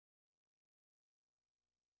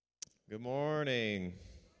Good morning.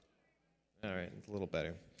 All right, it's a little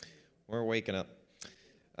better. We're waking up.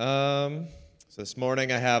 So this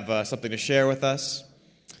morning I have something to share with us,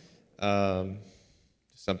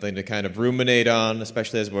 something to kind of ruminate on,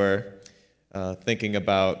 especially as we're thinking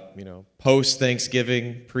about,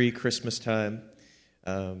 post-Thanksgiving, pre-Christmas time.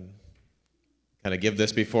 Kind of give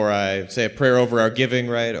this before I say a prayer over our giving,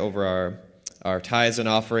 right, over our tithes and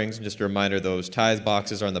offerings. And just a reminder, those tithe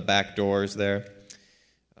boxes are on the back doors there.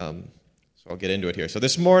 So I'll get into it here. So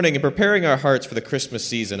this morning, in preparing our hearts for the Christmas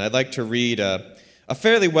season, I'd like to read a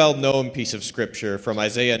fairly well-known piece of Scripture from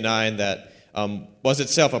Isaiah 9 that was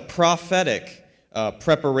itself a prophetic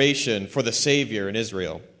preparation for the Savior in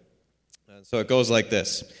Israel. And so it goes like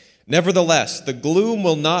this. Nevertheless, the gloom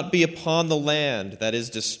will not be upon the land that is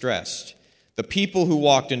distressed. The people who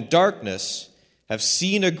walked in darkness have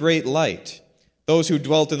seen a great light. Those who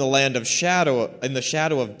dwelt in the land of shadow, in the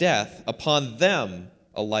shadow of death, upon them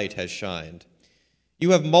a light has shined.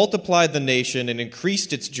 You have multiplied the nation and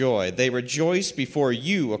increased its joy. They rejoice before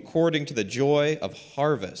you according to the joy of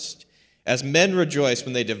harvest, as men rejoice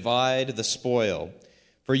when they divide the spoil.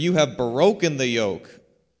 For you have broken the yoke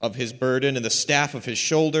of his burden and the staff of his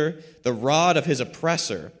shoulder, the rod of his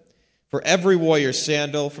oppressor. For every warrior's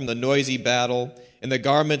sandal from the noisy battle and the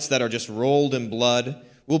garments that are just rolled in blood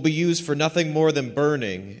will be used for nothing more than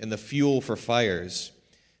burning and the fuel for fires.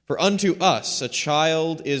 For unto us a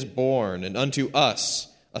child is born, and unto us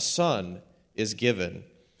a son is given.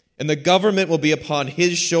 And the government will be upon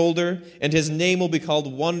his shoulder, and his name will be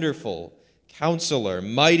called Wonderful, Counselor,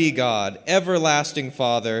 Mighty God, Everlasting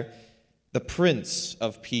Father, the Prince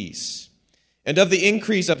of Peace. And of the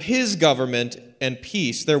increase of his government and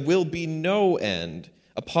peace there will be no end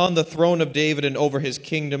upon the throne of David and over his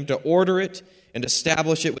kingdom, to order it and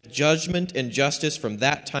establish it with judgment and justice from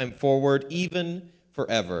that time forward, even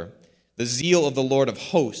forever. The zeal of the Lord of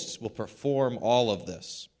hosts will perform all of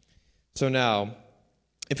this. So now,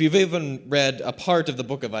 if you've even read a part of the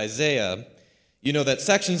book of Isaiah, you know that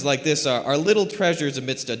sections like this are little treasures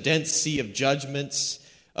amidst a dense sea of judgments,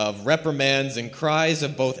 of reprimands and cries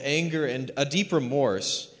of both anger and a deep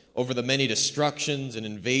remorse over the many destructions and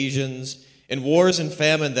invasions and wars and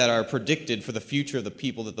famine that are predicted for the future of the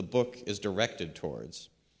people that the book is directed towards.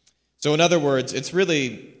 So in other words, it's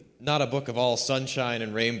really not a book of all sunshine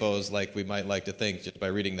and rainbows like we might like to think just by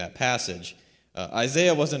reading that passage.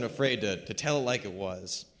 Isaiah wasn't afraid to tell it like it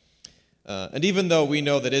was. And even though we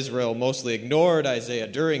know that Israel mostly ignored Isaiah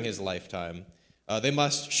during his lifetime, they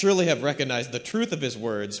must surely have recognized the truth of his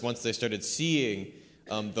words once they started seeing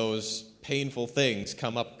those painful things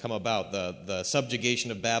come about, the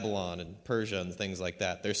subjugation of Babylon and Persia and things like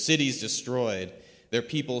that. Their cities destroyed, their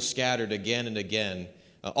people scattered again and again,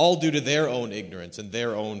 all due to their own ignorance and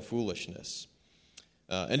their own foolishness.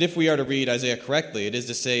 And if we are to read Isaiah correctly, it is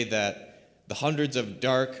to say that the hundreds of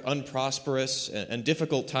dark, unprosperous, and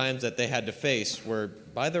difficult times that they had to face were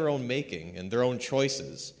by their own making and their own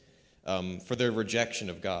choices for their rejection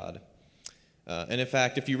of God. And in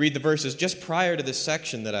fact, if you read the verses just prior to this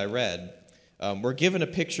section that I read, we're given a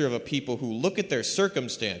picture of a people who look at their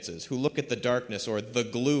circumstances, who look at the darkness or the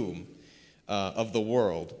gloom of the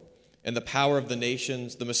world, and the power of the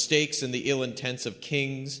nations, the mistakes and the ill intents of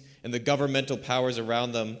kings, and the governmental powers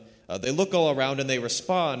around them. They look all around and they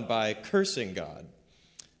respond by cursing God.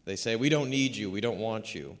 They say, "We don't need you, we don't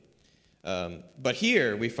want you." But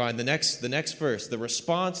here we find the next verse, the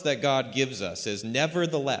response that God gives us is,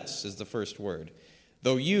 "Nevertheless," is the first word.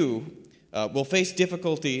 "Though you will face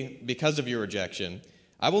difficulty because of your rejection,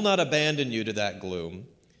 I will not abandon you to that gloom.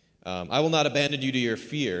 I will not abandon you to your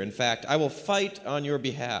fear. In fact, I will fight on your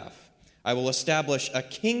behalf. I will establish a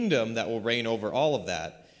kingdom that will reign over all of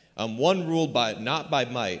that, one ruled not by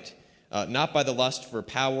might, not by the lust for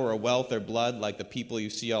power or wealth or blood like the people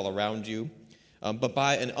you see all around you, but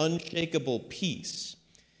by an unshakable peace.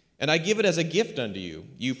 And I give it as a gift unto you,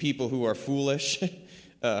 you people who are foolish,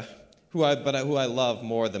 who I love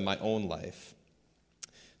more than my own life."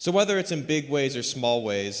 So whether it's in big ways or small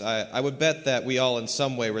ways, I would bet that we all in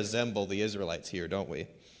some way resemble the Israelites here, don't we?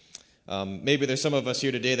 Maybe there's some of us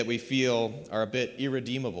here today that we feel are a bit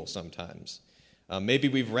irredeemable sometimes. Maybe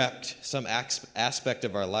we've wrecked some aspect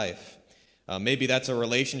of our life. Maybe that's a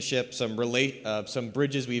relationship, some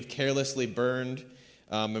bridges we've carelessly burned,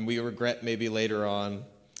 and we regret maybe later on.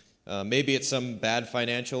 Maybe it's some bad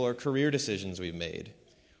financial or career decisions we've made.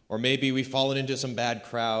 Or maybe we've fallen into some bad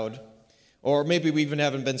crowd. Or maybe we even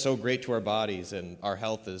haven't been so great to our bodies and our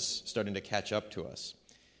health is starting to catch up to us.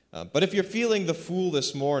 But if you're feeling the fool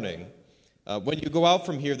this morning, when you go out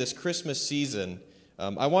from here this Christmas season,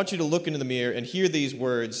 I want you to look into the mirror and hear these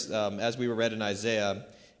words as we were read in Isaiah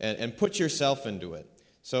and put yourself into it.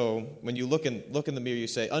 So when you look in the mirror, you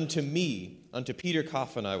say, unto me, unto Peter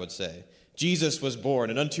Coffin, I would say, Jesus was born,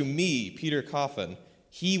 and unto me, Peter Coffin,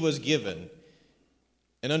 he was given,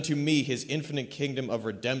 and unto me his infinite kingdom of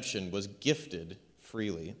redemption was gifted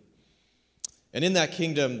freely. And in that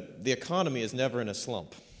kingdom, the economy is never in a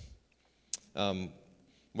slump.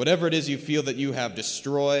 Whatever it is you feel that you have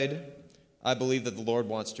destroyed, I believe that the Lord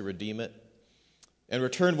wants to redeem it and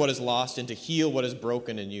return what is lost and to heal what is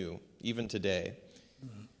broken in you, even today.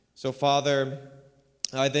 So, Father,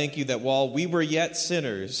 I thank you that while we were yet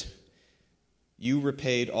sinners, you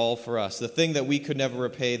repaid all for us. The thing that we could never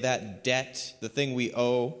repay, that debt, the thing we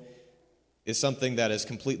owe, is something that is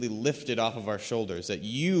completely lifted off of our shoulders, that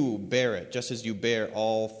you bear it, just as you bear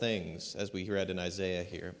all things, as we read in Isaiah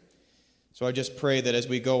here. So I just pray that as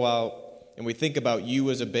we go out and we think about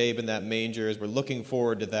you as a babe in that manger, as we're looking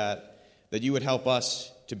forward to that you would help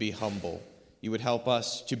us to be humble. You would help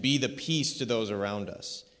us to be the peace to those around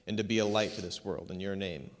us and to be a light to this world. In your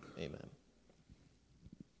name, amen.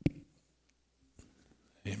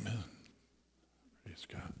 Amen. Praise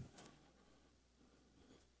God.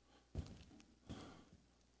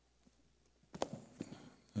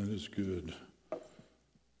 That is good.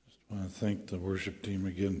 Just want to thank the worship team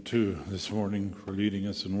again, too, this morning for leading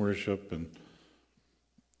us in worship. And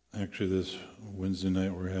actually, this Wednesday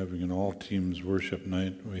night, we're having an all-teams worship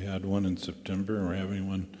night. We had one in September, and we're having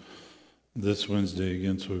one this Wednesday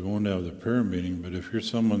again, so we won't have the prayer meeting. But if you're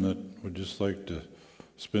someone that would just like to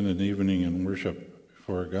spend an evening in worship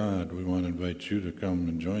before God, we want to invite you to come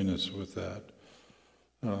and join us with that.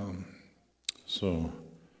 So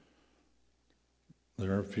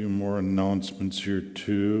there are a few more announcements here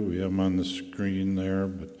too. We have them on the screen there,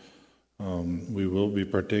 but we will be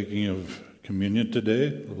partaking of communion today,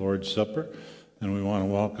 the Lord's Supper, and we want to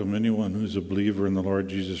welcome anyone who's a believer in the Lord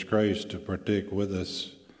Jesus Christ to partake with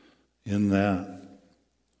us in that.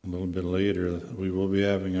 A little bit later, we will be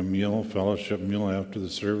having a meal, fellowship meal after the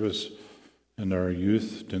service, and our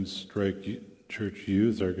youth, 10th Strike Church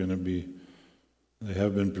youth, are going to be, they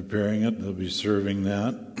have been preparing it. They'll be serving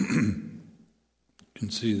that. You can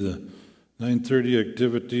see the 9:30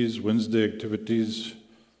 activities, Wednesday activities.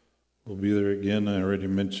 We'll be there again. I already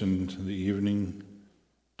mentioned the evening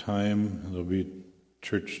time. There'll be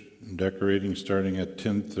church decorating starting at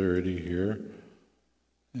 10:30 here.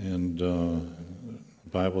 And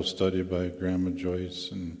Bible study by Grandma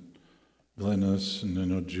Joyce and Glennis, and I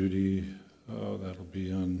know Judy, that'll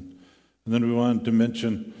be on. And then we wanted to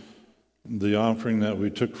mention the offering that we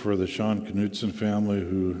took for the Sean Knutson family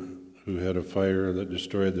who had a fire that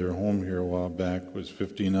destroyed their home here a while back was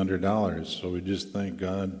 $1,500. So we just thank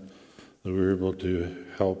God that we were able to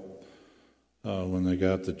help. When they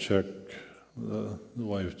got the check, the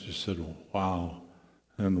wife just said, wow.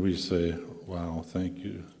 And we say, wow, thank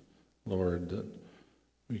you, Lord, that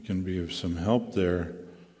we can be of some help there.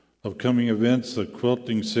 Upcoming events, the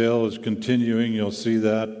quilting sale is continuing. You'll see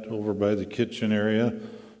that over by the kitchen area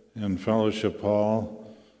and Fellowship Hall.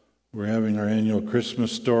 We're having our annual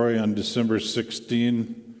Christmas story on December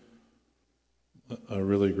 16. A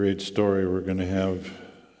really great story we're going to have.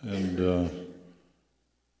 And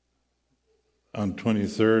on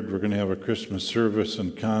 23rd, we're going to have a Christmas service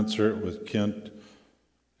and concert with Kent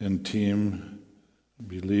and team.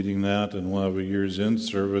 Be leading that, and we'll have a year's end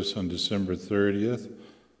service on December 30th.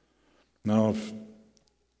 Now,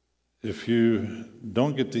 if you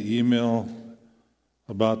don't get the email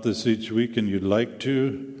about this each week and you'd like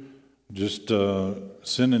to, just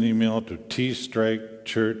send an email to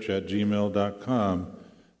tstrikechurch@gmail.com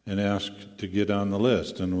and ask to get on the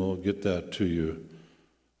list, and we'll get that to you.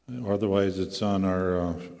 Otherwise, it's on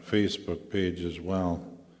our Facebook page as well.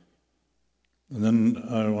 And then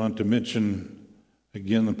I want to mention,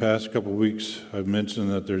 again, the past couple of weeks, I've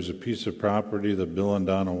mentioned that there's a piece of property that Bill and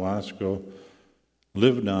Donna Wasco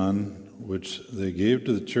lived on, which they gave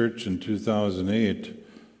to the church in 2008.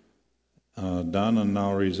 Donna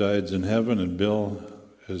now resides in heaven, and Bill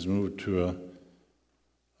has moved to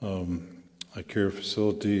a care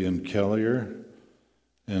facility in Kelliher,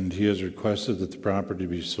 and he has requested that the property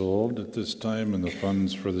be sold at this time, and the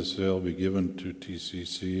funds for the sale be given to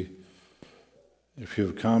TCC. If you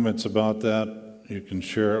have comments about that, you can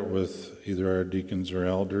share it with either our deacons or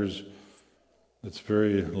elders. It's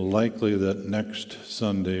very likely that next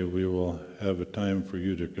Sunday we will have a time for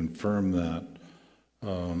you to confirm that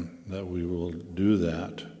we will do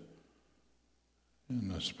that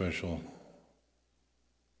in a special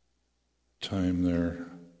time there.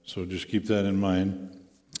 So just keep that in mind.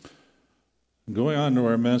 Going on to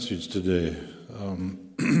our message today.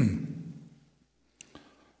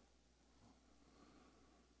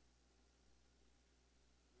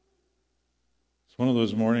 It's one of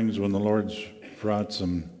those mornings when the Lord's brought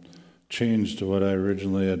some change to what I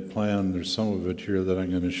originally had planned. There's some of it here that I'm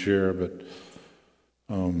going to share, but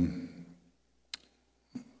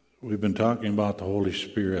we've been talking about the Holy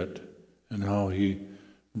Spirit and how He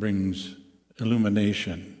brings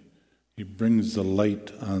illumination. He brings the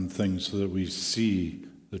light on things so that we see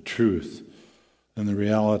the truth and the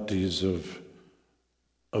realities of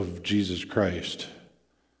Jesus Christ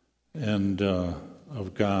and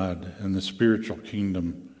of God and the spiritual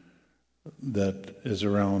kingdom that is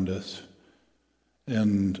around us.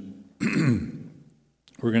 And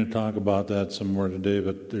we're going to talk about that some more today,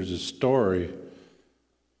 but there's a story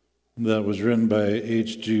that was written by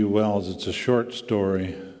H.G. Wells. It's a short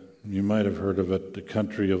story. You might have heard of it, The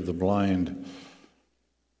Country of the Blind.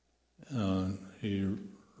 He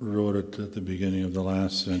wrote it at the beginning of the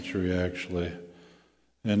last century, actually.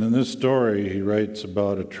 And in this story, he writes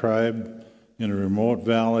about a tribe in a remote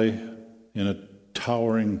valley in a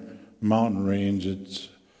towering mountain range.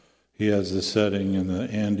 He has the setting in the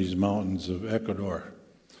Andes Mountains of Ecuador.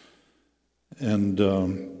 And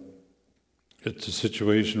it's a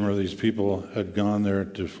situation where these people had gone there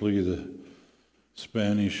to flee the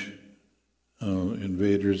Spanish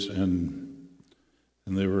invaders, and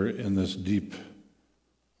they were in this deep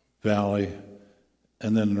valley,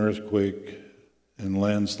 and then an earthquake and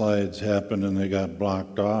landslides happened, and they got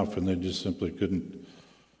blocked off, and they just simply couldn't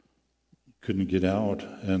get out.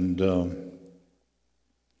 And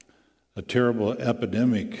a terrible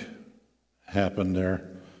epidemic happened there,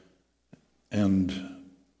 and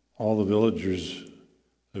all the villagers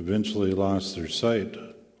eventually lost their sight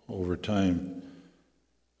over time.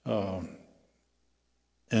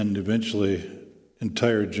 And eventually,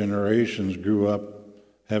 entire generations grew up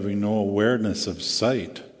having no awareness of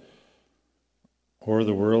sight or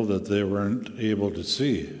the world that they weren't able to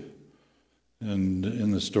see. And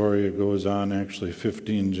in the story, it goes on actually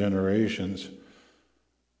 15 generations.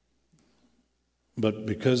 But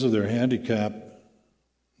because of their handicap,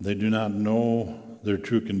 they do not know their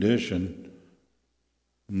true condition,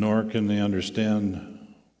 nor can they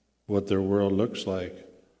understand what their world looks like.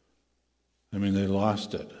 I mean, they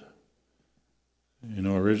lost it. You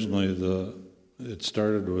know, originally it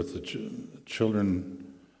started with the children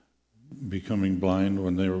becoming blind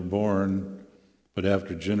when they were born, but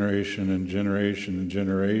after generation and generation and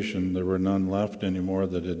generation, there were none left anymore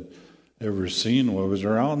that had ever seen what was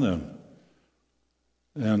around them.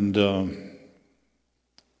 And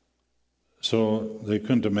so they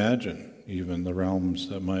couldn't imagine even the realms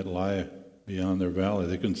that might lie beyond their valley.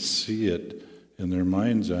 They couldn't see it in their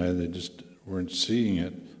mind's eye. They just weren't seeing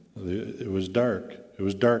it. It was dark. It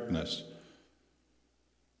was darkness.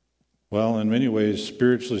 Well, in many ways,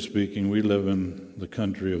 spiritually speaking, we live in the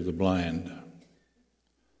country of the blind.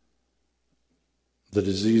 The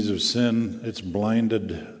disease of sin, it's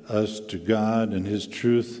blinded us to God and His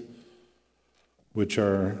truth, which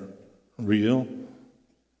are real,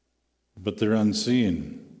 but they're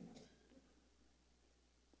unseen.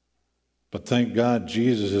 But thank God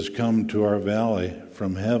Jesus has come to our valley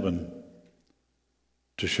from heaven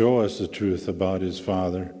to show us the truth about His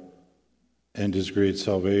Father and His great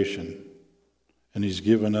salvation. And He's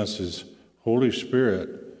given us His Holy Spirit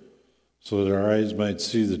so that our eyes might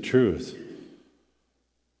see the truth.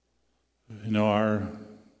 You know, our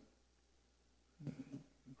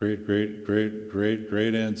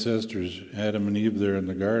great ancestors, Adam and Eve there in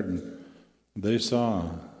the garden, they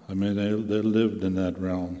saw. I mean, they lived in that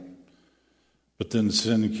realm. But then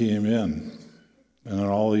sin came in. And in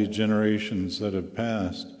all these generations that have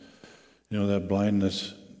passed, you know, that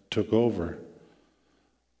blindness took over.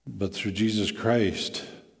 But through Jesus Christ,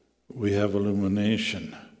 we have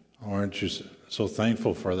illumination. Aren't you so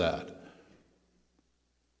thankful for that?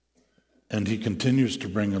 And He continues to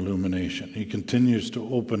bring illumination. He continues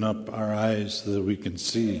to open up our eyes so that we can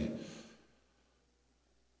see.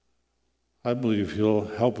 I believe He'll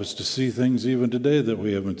help us to see things even today that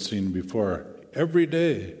we haven't seen before. Every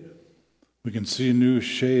day, we can see new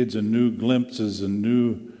shades and new glimpses and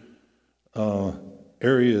new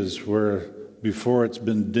areas where before it's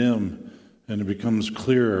been dim and it becomes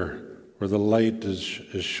clearer, where the light is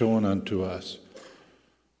shown unto us.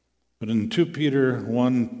 But in 2 Peter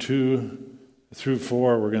 1, 2 through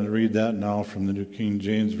 4, we're going to read that now from the New King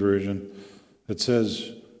James Version. It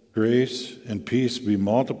says, "Grace and peace be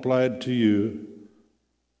multiplied to you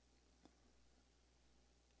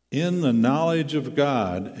in the knowledge of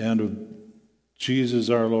God and of Jesus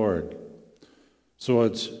our Lord." So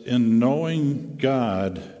it's in knowing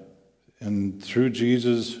God and through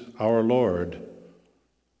Jesus our Lord,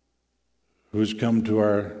 who's come to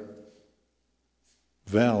our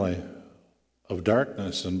valley of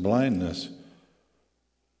darkness and blindness,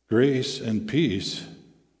 grace and peace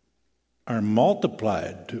are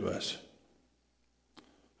multiplied to us.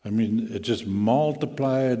 I mean, it just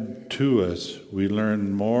multiplied to us. We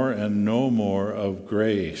learn more and know more of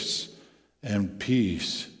grace and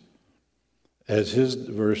peace. As his,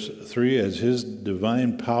 verse 3, as his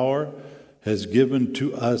divine power has given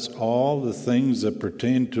to us all the things that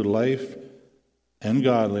pertain to life and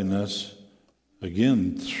godliness,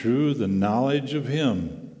 again, through the knowledge of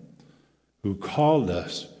him who called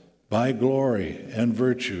us by glory and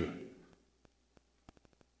virtue,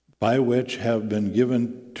 by which have been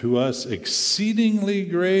given to us exceedingly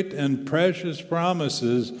great and precious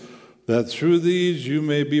promises, that through these you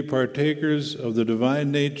may be partakers of the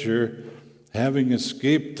divine nature, having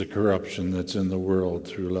escaped the corruption that's in the world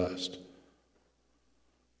through lust.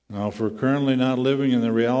 Now, if we're currently not living in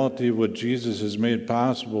the reality of what Jesus has made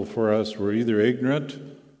possible for us, we're either ignorant,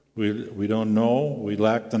 we don't know, we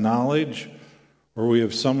lack the knowledge, or we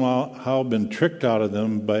have somehow been tricked out of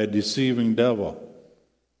them by a deceiving devil.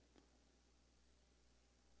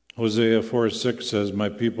 Hosea 4:6 says, "My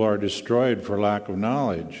people are destroyed for lack of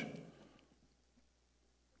knowledge."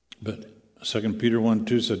 But 2 Peter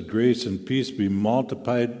 1:2 said, "Grace and peace be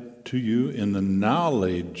multiplied to you in the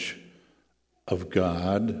knowledge of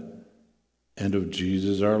God and of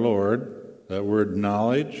Jesus our Lord." That word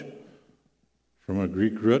knowledge, from a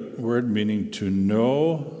Greek root word meaning to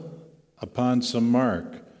know upon some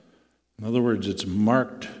mark. In other words, it's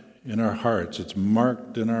marked in our hearts, it's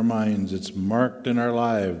marked in our minds, it's marked in our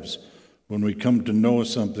lives when we come to know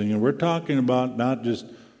something. And we're talking about not just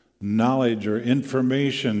knowledge or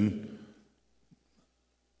information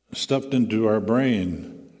stuffed into our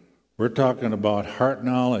brain. We're talking about heart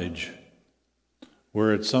knowledge,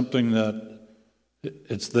 where it's something that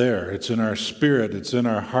it's there, it's in our spirit, it's in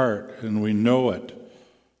our heart, and we know it.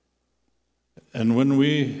 And when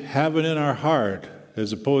we have it in our heart,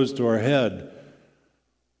 as opposed to our head,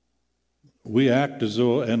 we act as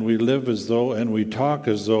though, and we live as though, and we talk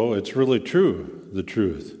as though it's really true, the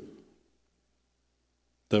truth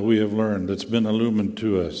that we have learned, that's been illumined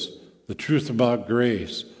to us. The truth about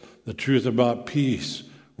grace, the truth about peace,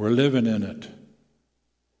 we're living in it.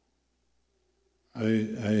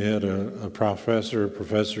 I had a professor,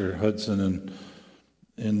 Professor Hudson,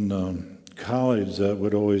 in college that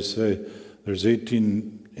would always say, there's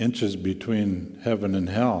 18 inches between heaven and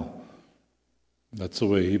hell. That's the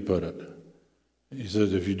way he put it. He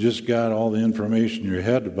said, if you just got all the information in your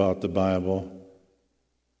head about the Bible,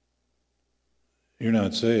 you're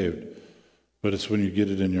not saved. But it's when you get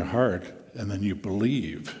it in your heart, and then you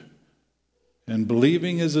believe. And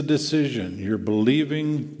believing is a decision. You're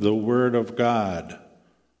believing the Word of God.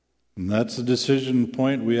 And that's the decision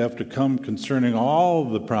point we have to come concerning all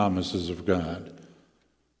the promises of God.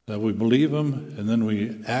 That we believe them, and then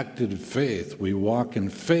we act in faith. We walk in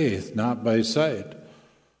faith, not by sight.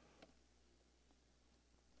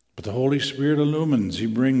 But the Holy Spirit illumines. He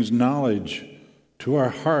brings knowledge to our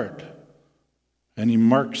heart, and He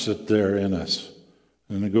marks it there in us.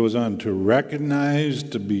 And it goes on to recognize,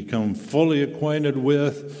 to become fully acquainted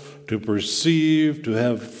with, to perceive, to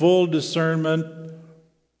have full discernment.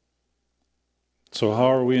 So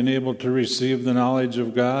how are we enabled to receive the knowledge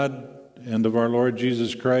of God and of our Lord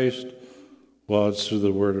Jesus Christ? Well, it's through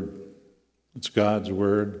the Word. It's God's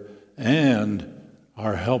Word. And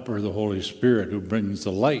our helper, the Holy Spirit, who brings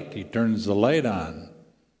the light. He turns the light on.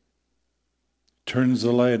 Turns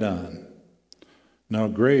the light on. Now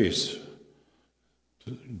grace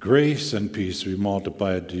and peace be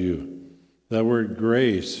multiplied to you. That word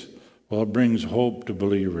grace, well, it brings hope to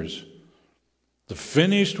believers. The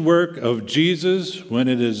finished work of Jesus, when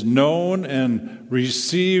it is known and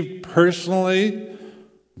received personally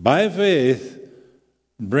by faith,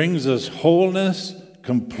 brings us wholeness,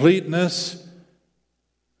 completeness,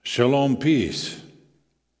 shalom, peace.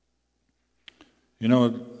 You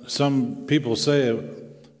know, some people say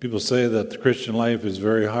that the Christian life is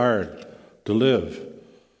very hard to live.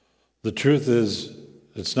 The truth is,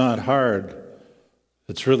 it's not hard.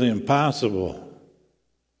 It's really impossible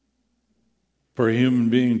for a human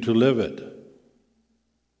being to live it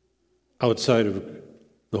outside of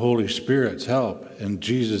the Holy Spirit's help and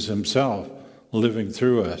Jesus Himself living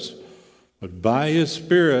through us. But by His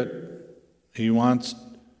Spirit, He wants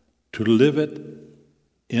to live it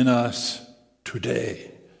in us today,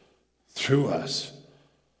 through us.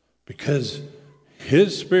 Because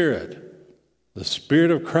His Spirit, the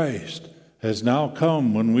Spirit of Christ, has now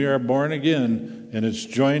come when we are born again, and it's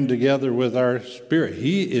joined together with our spirit.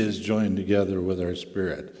 He is joined together with our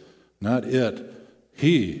spirit, not it.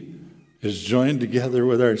 He is joined together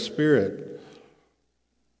with our spirit.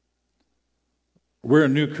 We're a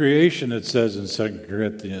new creation, it says in 2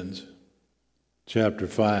 Corinthians chapter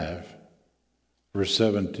 5, verse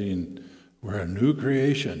 17. We're a new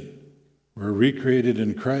creation. We're recreated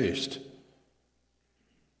in Christ.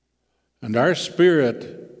 And our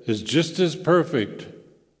spirit is just as perfect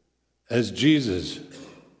as Jesus.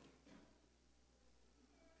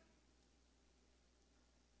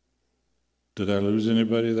 Did I lose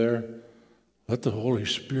anybody there? Let the Holy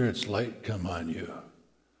Spirit's light come on you.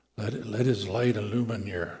 Let His light illumine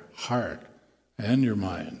your heart and your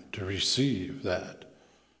mind to receive that.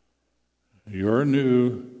 Your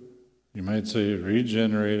new, you might say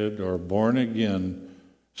regenerated or born again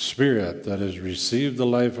spirit that has received the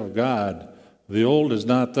life of God, the old is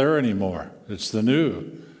not there anymore. It's the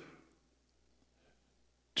new.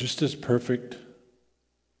 Just as perfect,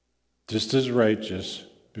 just as righteous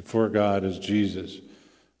before God as Jesus.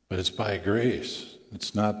 But it's by grace.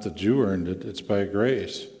 It's not that you earned it, it's by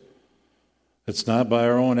grace. It's not by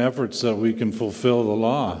our own efforts that we can fulfill the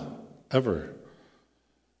law, ever.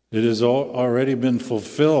 It has already been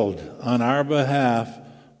fulfilled on our behalf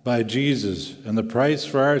by Jesus. And the price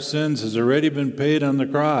for our sins has already been paid on the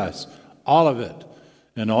cross. All of it.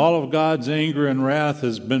 And all of God's anger and wrath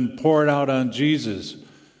has been poured out on Jesus.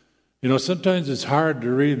 You know, sometimes it's hard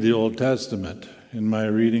to read the Old Testament. In my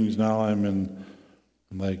readings now, I'm in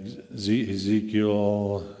like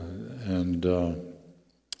Ezekiel and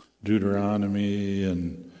Deuteronomy,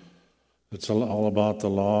 and it's all about the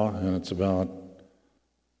law, and it's about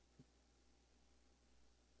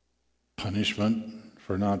punishment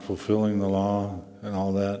for not fulfilling the law and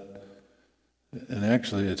all that. And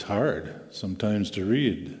actually, it's hard sometimes to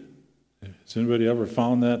read. Has anybody ever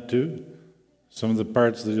found that too? Some of the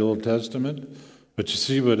parts of the Old Testament? But you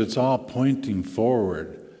see, it's all pointing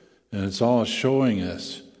forward, and it's all showing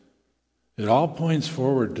us. It all points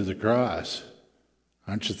forward to the cross.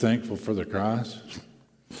 Aren't you thankful for the cross?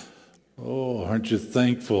 Oh, aren't you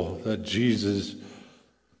thankful that Jesus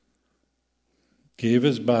gave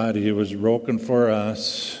His body, it was broken for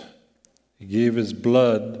us. He gave His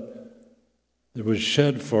blood, it was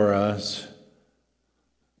shed for us.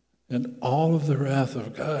 And all of the wrath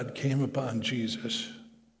of God came upon Jesus.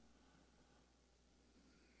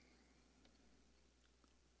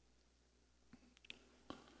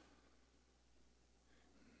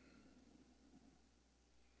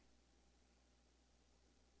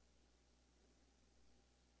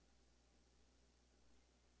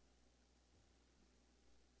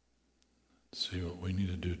 See, what we need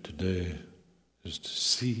to do today is to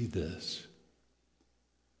see this.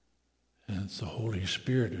 And it's the Holy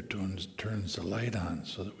Spirit who turns the light on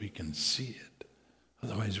so that we can see it.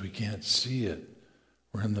 Otherwise, we can't see it.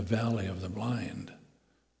 We're in the valley of the blind.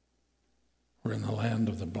 We're in the land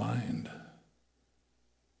of the blind.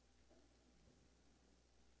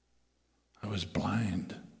 I was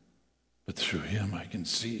blind, but through Him I can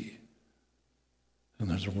see.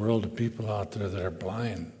 And there's a world of people out there that are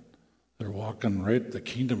blind. They're walking right, the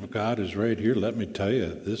kingdom of God is right here. Let me tell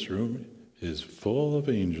you, this room is full of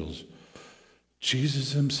angels.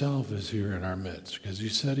 Jesus Himself is here in our midst because He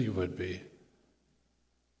said He would be.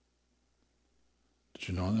 Did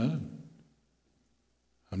you know that?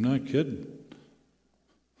 I'm not kidding.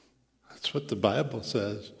 That's what the Bible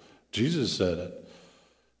says. Jesus said it.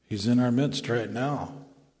 He's in our midst right now.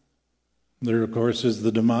 There, of course, is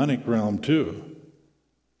the demonic realm too.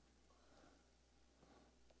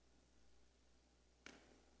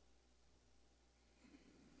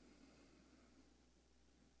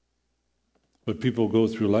 But people go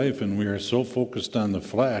through life and we are so focused on the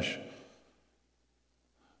flesh.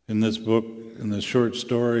 In this book, in this short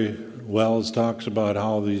story, Wells talks about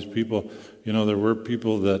how these people, there were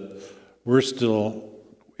people that were still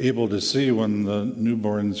able to see when the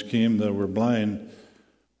newborns came that were blind,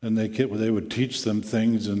 and they would teach them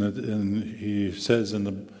things, and he says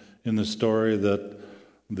in the story that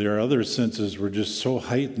their other senses were just so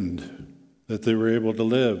heightened that they were able to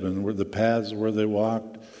live, and where the paths where they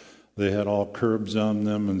walked, they had all curbs on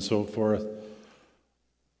them and so forth.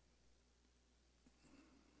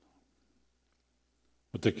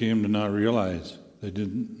 But they came to not realize. They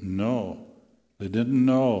didn't know. They didn't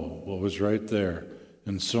know what was right there.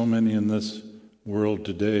 And so many in this world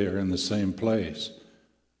today are in the same place.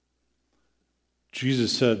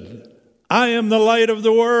 Jesus said, I am the light of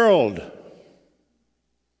the world.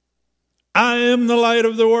 I am the light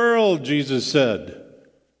of the world, Jesus said.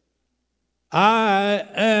 I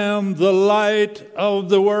am the light of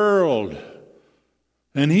the world.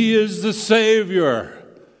 And He is the Savior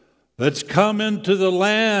that's come into the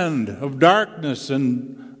land of darkness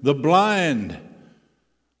and the blind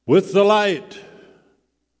with the light.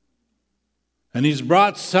 And He's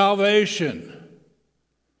brought salvation.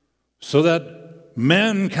 so that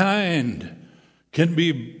mankind can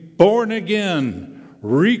be born again,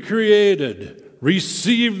 recreated,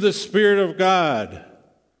 receive the Spirit of God,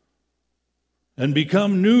 and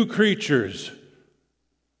become new creatures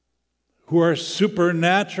who are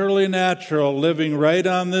supernaturally natural, living right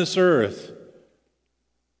on this earth.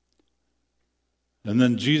 And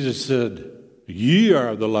then Jesus said, "Ye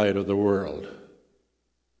are the light of the world.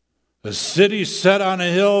 A city set on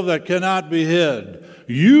a hill that cannot be hid.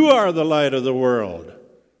 You are the light of the world.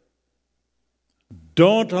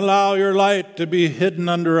 Don't allow your light to be hidden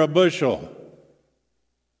under a bushel."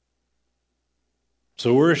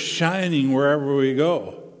 So we're shining wherever we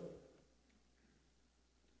go.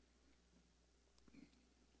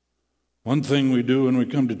 One thing we do when we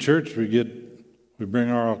come to church, we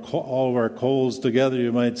bring all of our coals together,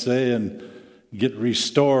 you might say, and get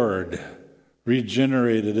restored,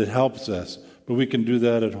 regenerated. It helps us. But we can do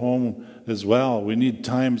that at home as well. We need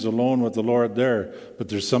times alone with the Lord there. But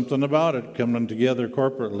there's something about it coming together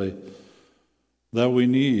corporately that we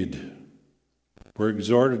need. We're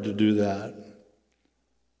exhorted to do that.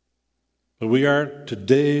 But we are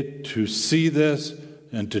today to see this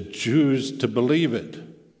and to choose to believe it.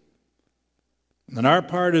 And our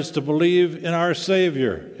part is to believe in our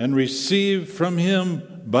Savior and receive from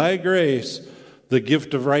Him by grace the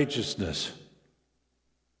gift of righteousness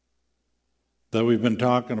that we've been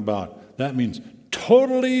talking about. That means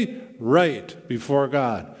totally right before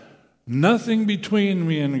God. Nothing between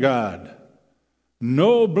me and God.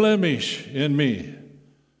 No blemish in me.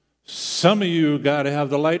 Some of you got to have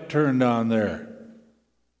the light turned on there.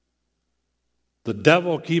 The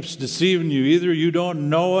devil keeps deceiving you. Either you don't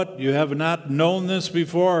know it, you have not known this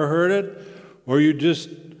before or heard it, or you just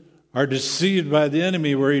are deceived by the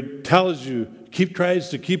enemy where he tells you, tries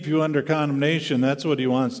to keep you under condemnation. That's what he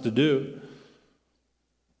wants to do.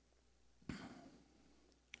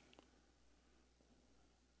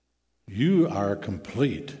 You are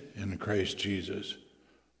complete in Christ Jesus.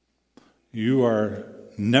 You are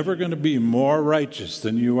never going to be more righteous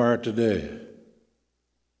than you are today.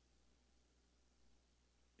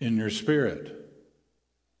 In your spirit.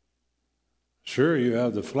 Sure, you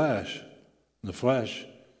have the flesh. The flesh.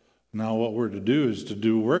 Now what we're to do is to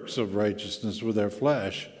do works of righteousness with our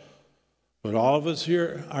flesh. But all of us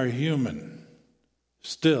here are human.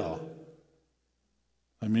 Still.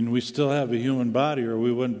 I mean, we still have a human body or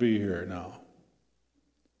we wouldn't be here now.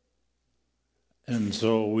 And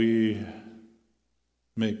so we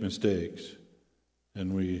make mistakes.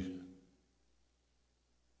 And we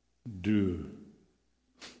do.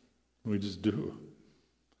 We just do.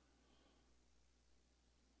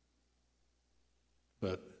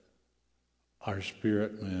 But our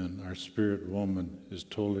spirit man, our spirit woman is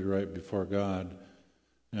totally right before God.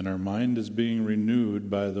 And our mind is being renewed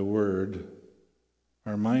by the Word.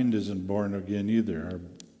 Our mind isn't born again either, our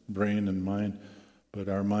brain and mind. But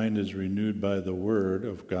our mind is renewed by the Word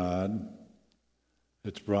of God.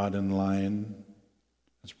 It's brought in line.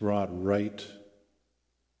 It's brought right.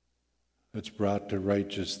 It's brought to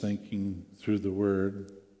righteous thinking through the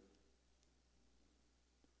Word.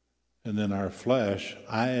 And then our flesh,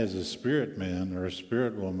 I as a spirit man or a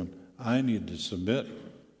spirit woman, I need to submit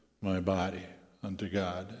my body unto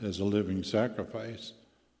God as a living sacrifice.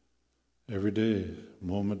 Every day,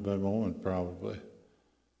 moment by moment probably.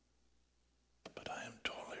 But I am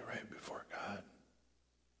totally right before God.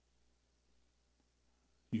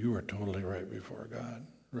 You are totally right before God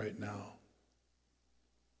right now.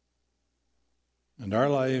 And our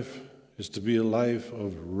life is to be a life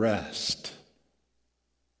of rest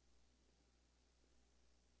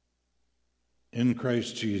in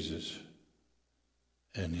Christ Jesus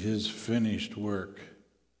and His finished work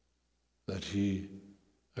that He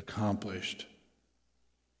accomplished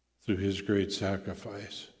through His great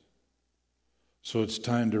sacrifice. So it's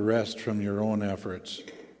time to rest from your own efforts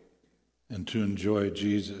and to enjoy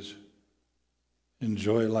Jesus.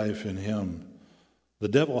 Enjoy life in Him. The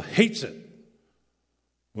devil hates it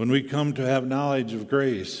when we come to have knowledge of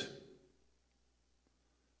grace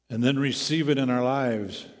and then receive it in our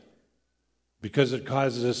lives because it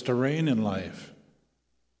causes us to reign in life.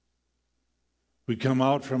 We come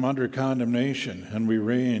out from under condemnation and we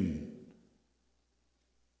reign.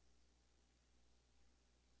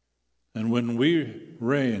 And when we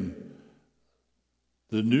reign,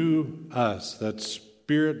 the new us, that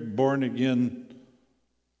spirit born again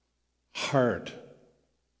heart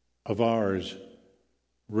of ours,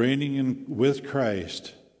 reigning with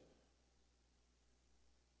Christ,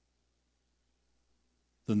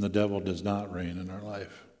 then the devil does not reign in our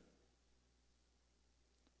life.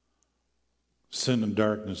 Sin and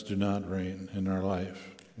darkness do not reign in our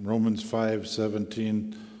life. Romans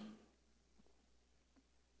 5:17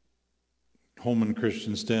 Holman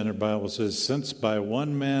Christian Standard Bible says, since by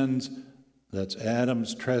one man's, that's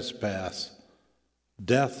Adam's trespass,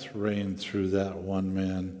 death reigned through that one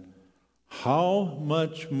man, how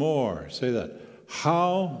much more, say that,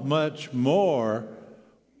 how much more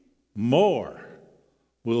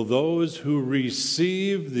will those who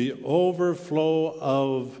receive the overflow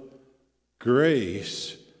of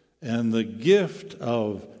grace and the gift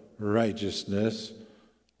of righteousness.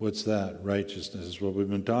 What's that? Righteousness is what we've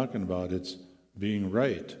been talking about. It's being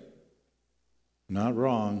right. Not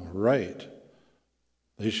wrong, right.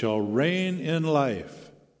 They shall reign in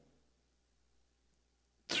life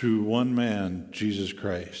through one man, Jesus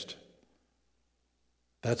Christ.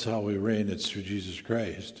 That's how we reign. It's through Jesus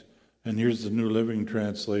Christ. And here's the New Living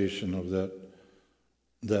Translation of that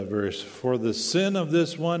verse. For the sin of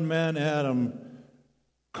this one man, Adam,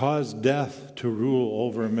 caused death to rule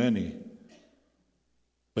over many.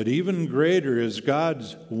 But even greater is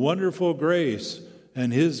God's wonderful grace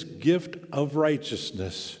and his gift of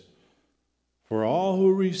righteousness. For all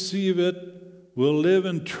who receive it will live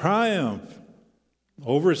in triumph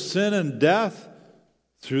over sin and death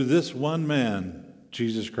through this one man,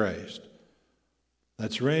 Jesus Christ.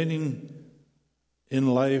 That's reigning in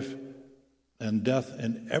life and death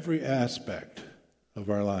in every aspect of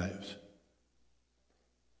our lives.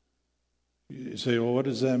 You say, well, what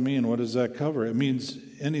does that mean? What does that cover? It means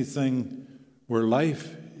anything where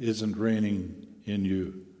life isn't reigning in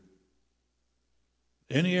you.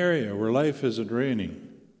 Any area where life isn't reigning.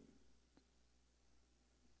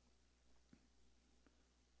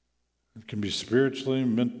 It can be spiritually,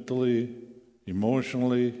 mentally,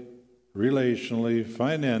 emotionally, relationally,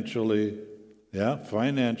 financially. Yeah,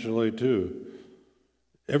 financially too.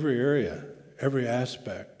 Every area, every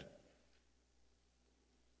aspect.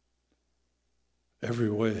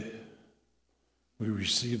 Every way, we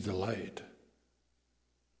receive the light.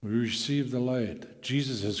 We receive the light.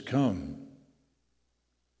 Jesus has come.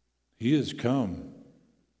 He has come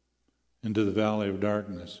into the valley of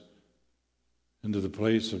darkness, into the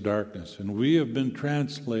place of darkness. And we have been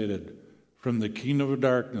translated from the kingdom of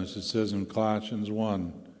darkness, it says in Colossians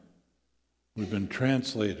 1. We've been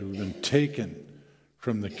translated, we've been taken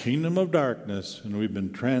from the kingdom of darkness, and we've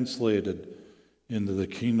been translated into the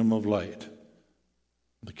kingdom of light.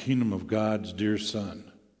 The kingdom of God's dear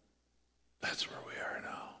Son. That's where we are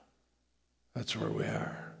now. That's where we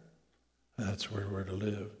are. That's where we're to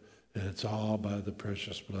live. And it's all by the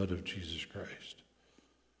precious blood of Jesus Christ.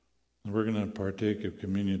 And we're going to partake of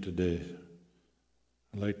communion today.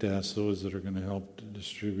 I'd like to ask those that are going to help to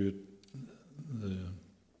distribute the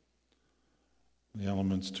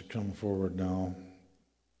elements to come forward now.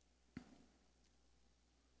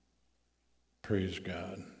 Praise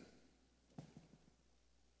God.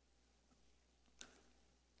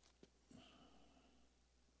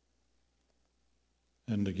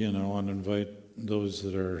 And again, I want to invite those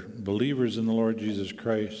that are believers in the Lord Jesus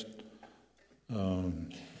Christ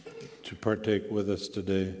to partake with us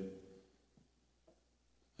today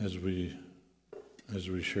as we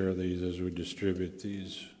share these, as we distribute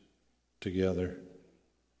these together.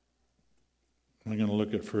 I'm going to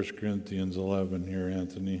look at 1 Corinthians 11 here,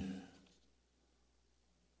 Anthony,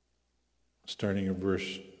 starting at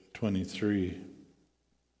verse 23.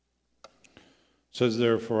 It says,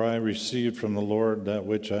 therefore, I received from the Lord that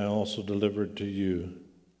which I also delivered to you.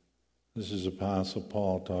 This is Apostle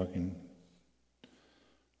Paul talking,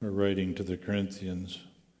 or writing to the Corinthians.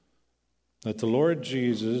 That the Lord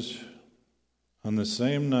Jesus, on the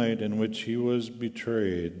same night in which he was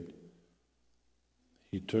betrayed,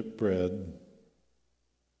 he took bread,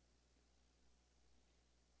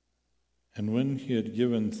 and when he had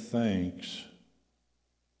given thanks,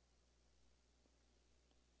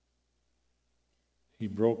 he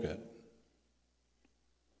broke it,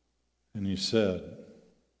 and he said,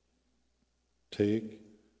 take,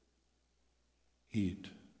 eat.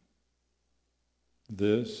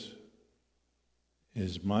 This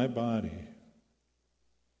is my body,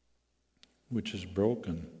 which is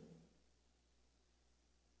broken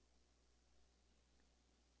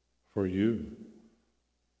for you.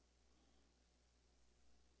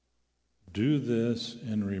 Do this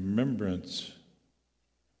in remembrance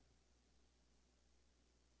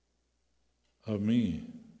of me.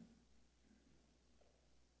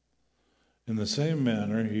 In the same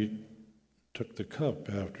manner, he took the cup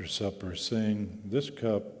after supper, saying, this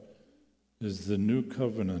cup is the new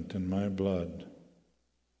covenant in my blood.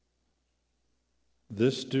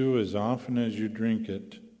 This do as often as you drink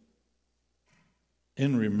it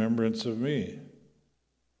in remembrance of me.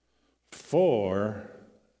 For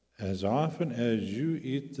as often as you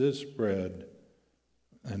eat this bread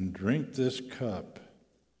and drink this cup,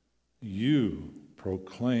 you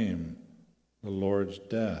proclaim the Lord's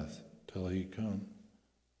death till he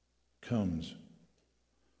comes.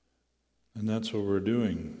 And that's what we're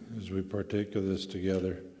doing as we partake of this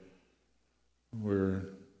together. We're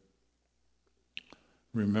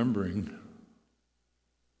remembering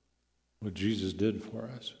what Jesus did for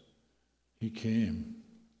us. He came.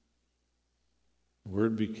 The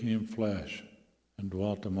Word became flesh and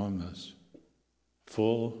dwelt among us,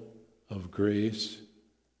 full of grace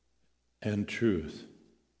and truth.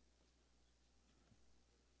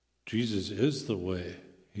 Jesus is the way.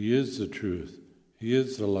 He is the truth. He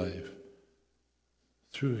is the life.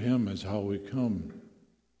 Through him is how we come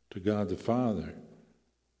to God the Father.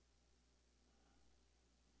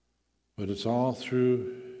 But it's all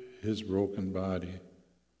through his broken body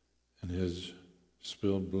and his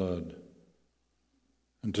spilled blood.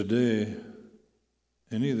 And today,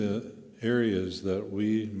 any of the areas that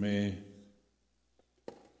we may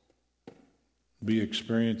be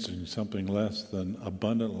experiencing something less than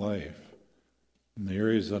abundant life, in the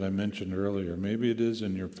areas that I mentioned earlier, maybe it is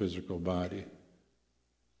in your physical body.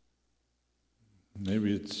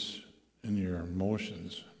 Maybe it's in your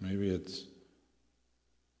emotions. Maybe it's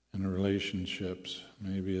in relationships.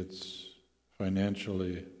 Maybe it's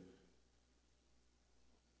financially.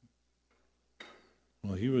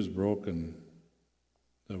 Well, he was broken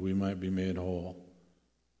that we might be made whole.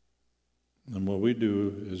 And what we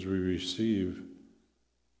do is we receive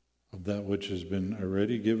of that which has been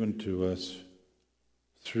already given to us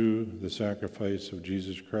through the sacrifice of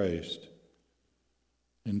Jesus Christ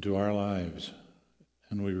into our lives.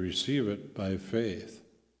 And we receive it by faith.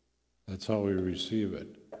 That's how we receive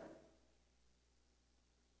it.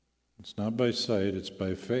 It's not by sight, it's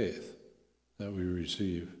by faith that we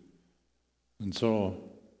receive. And so,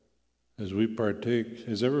 as we partake,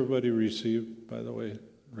 has everybody received, by the way?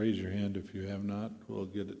 Raise your hand if you have not. We'll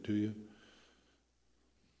get it to you.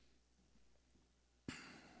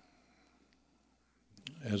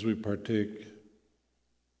 As we partake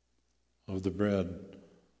of the bread,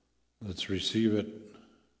 let's receive it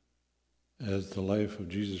as the life of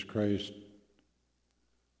Jesus Christ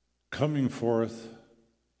coming forth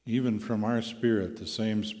even from our spirit, the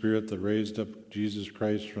same spirit that raised up Jesus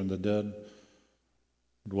Christ from the dead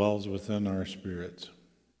dwells within our spirits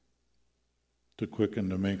to quicken,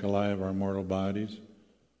 to make alive our mortal bodies,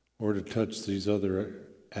 or to touch these other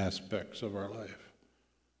aspects of our life.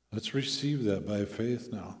 Let's receive that by faith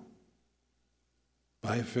now.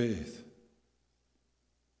 By faith.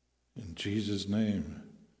 In Jesus' name.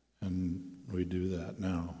 And we do that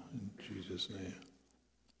now, in Jesus' name.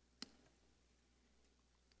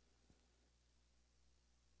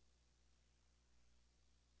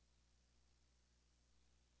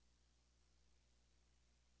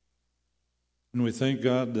 And we thank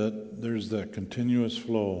God that there's that continuous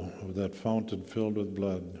flow of that fountain filled with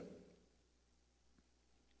blood.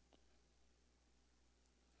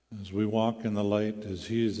 As we walk in the light, as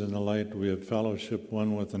he is in the light, we have fellowship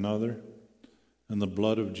one with another. And the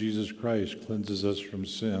blood of Jesus Christ cleanses us from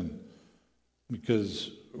sin.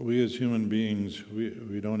 Because we as human beings,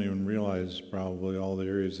 we don't even realize probably all the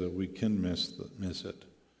areas that we can miss it,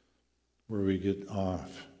 where we get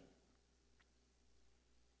off,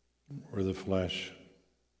 where the flesh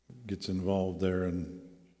gets involved there and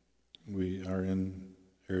we are in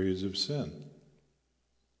areas of sin.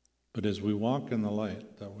 But as we walk in the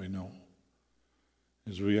light that we know,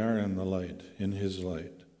 as we are in the light, in his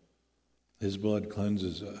light, his blood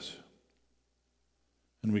cleanses us.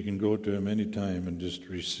 And we can go to him any time and just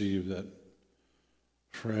receive that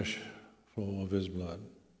fresh flow of his blood.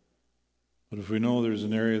 But if we know there's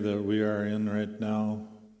an area that we are in right now,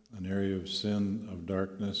 an area of sin, of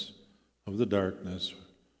darkness, of the darkness,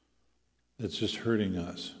 that's just hurting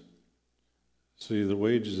us. See, the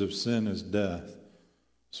wages of sin is death.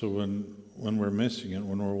 So when we're missing it,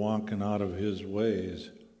 when we're walking out of his ways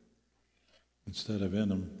instead of in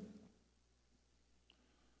them,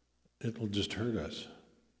 it'll just hurt us.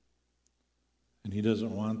 And he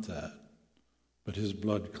doesn't want that. But his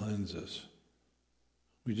blood cleanses.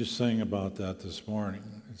 We just sang about that this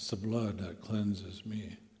morning. It's the blood that cleanses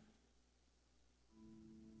me.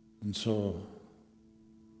 And so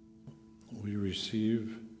we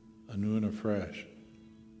receive anew and afresh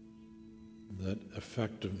that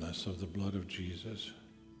effectiveness of the blood of Jesus.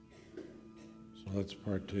 So let's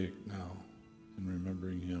partake now in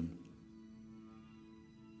remembering him.